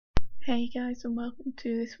Hey guys, and welcome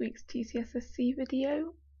to this week's TCSSC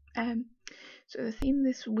video. So the theme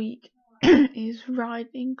this week is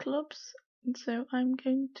riding clubs, and so I'm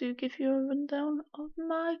going to give you a rundown of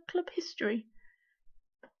my club history.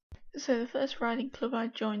 So the first riding club I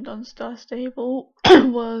joined on Star Stable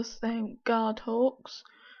was Guard Hawks,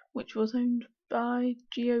 which was owned by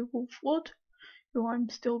Geo Wolfwood, who I'm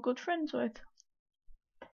still good friends with.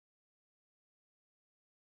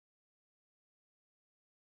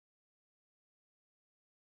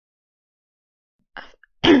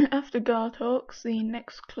 After Guard Hawks, the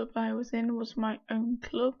next club I was in was my own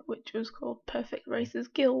club, which was called Perfect Racers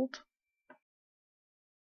Guild.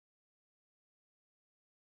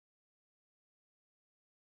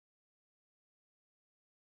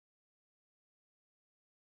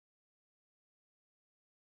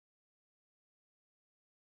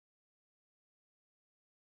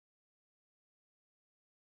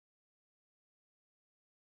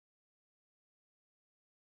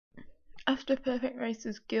 After Perfect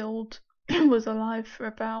Racers Guild was alive for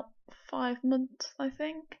about 5 months, I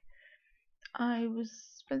think, I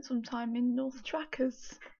spent some time in North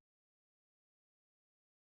Trackers.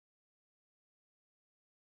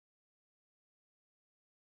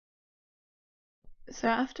 So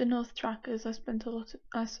after North Trackers, I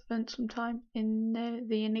spent some time in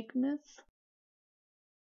the Enigmas.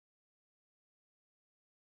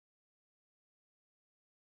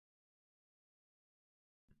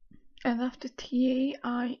 And after TE,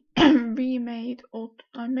 I made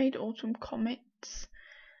Autumn Comets,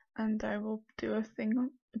 and I will do a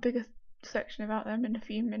bigger section about them in a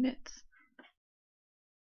few minutes.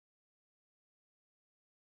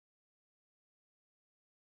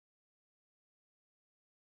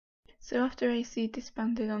 So after AC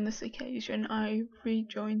disbanded on this occasion, I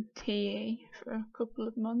rejoined TE for a couple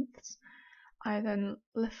of months. I then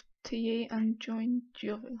left TE and joined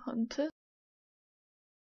Jovial Hunters.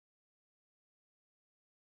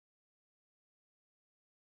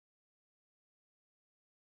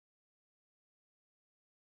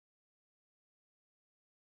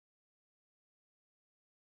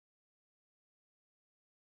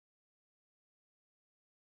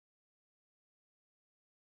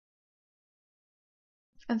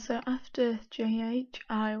 And so after JH,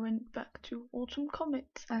 I went back to Autumn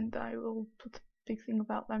Comets, and I will put a big thing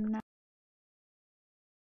about them now.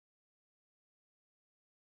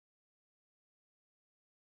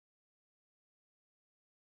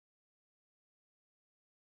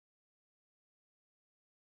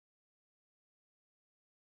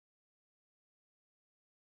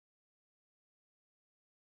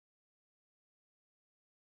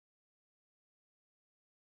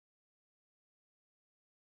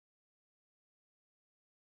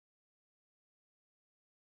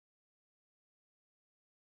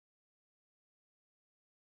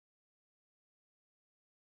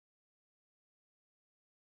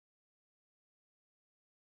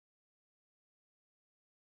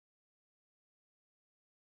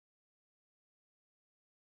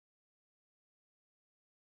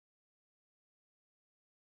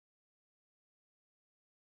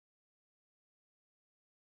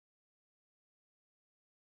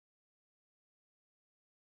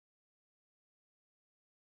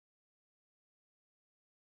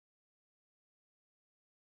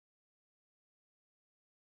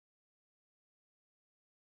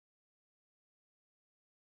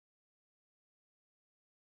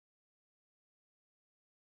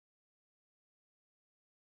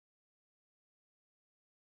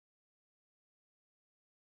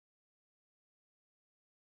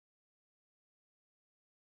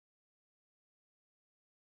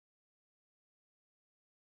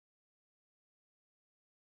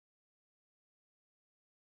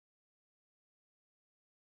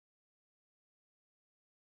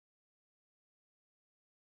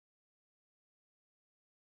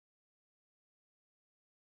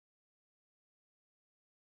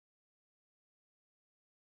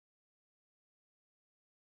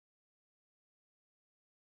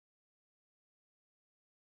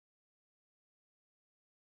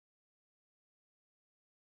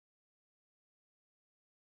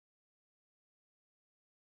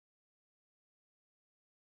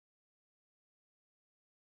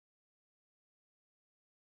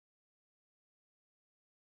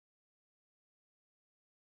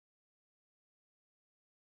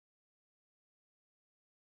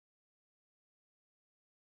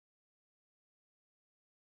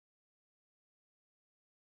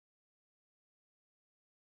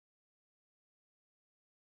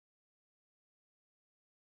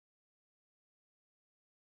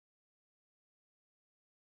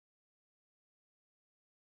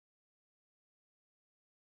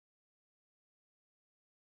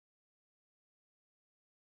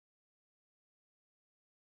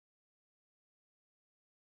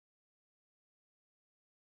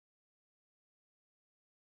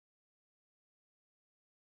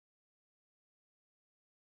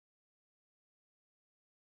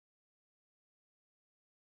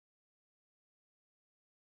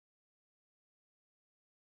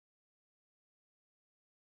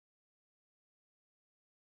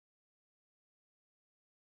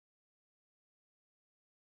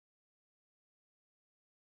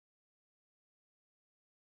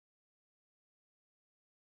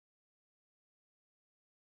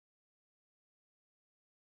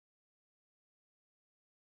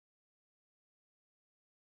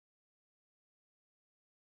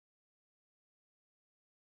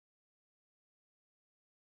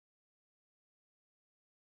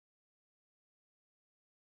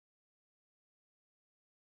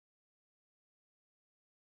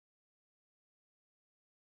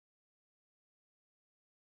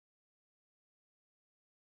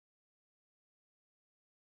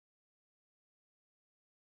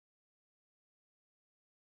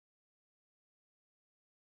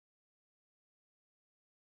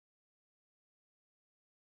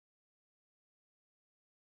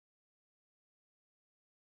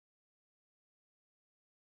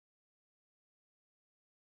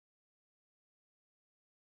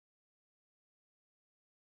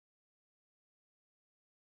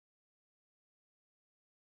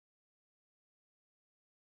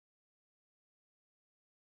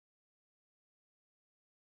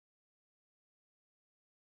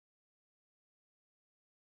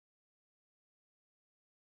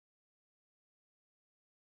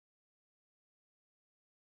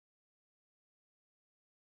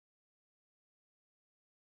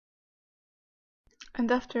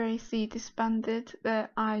 And after AC disbanded,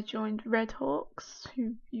 I joined Red Hawks,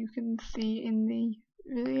 who you can see in the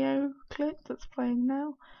video clip that's playing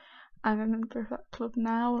now. I'm a member of that club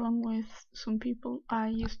now, along with some people I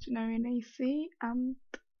used to know in AC, and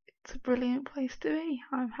it's a brilliant place to be.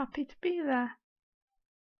 I'm happy to be there.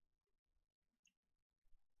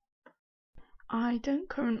 I don't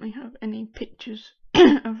currently have any pictures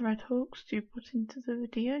of Red Hawks to put into the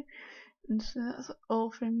video, and so that's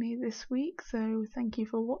all from me this week. So thank you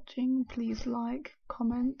for watching. Please like,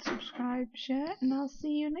 comment, subscribe, share, and I'll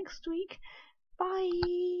see you next week. Bye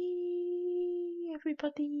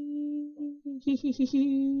everybody.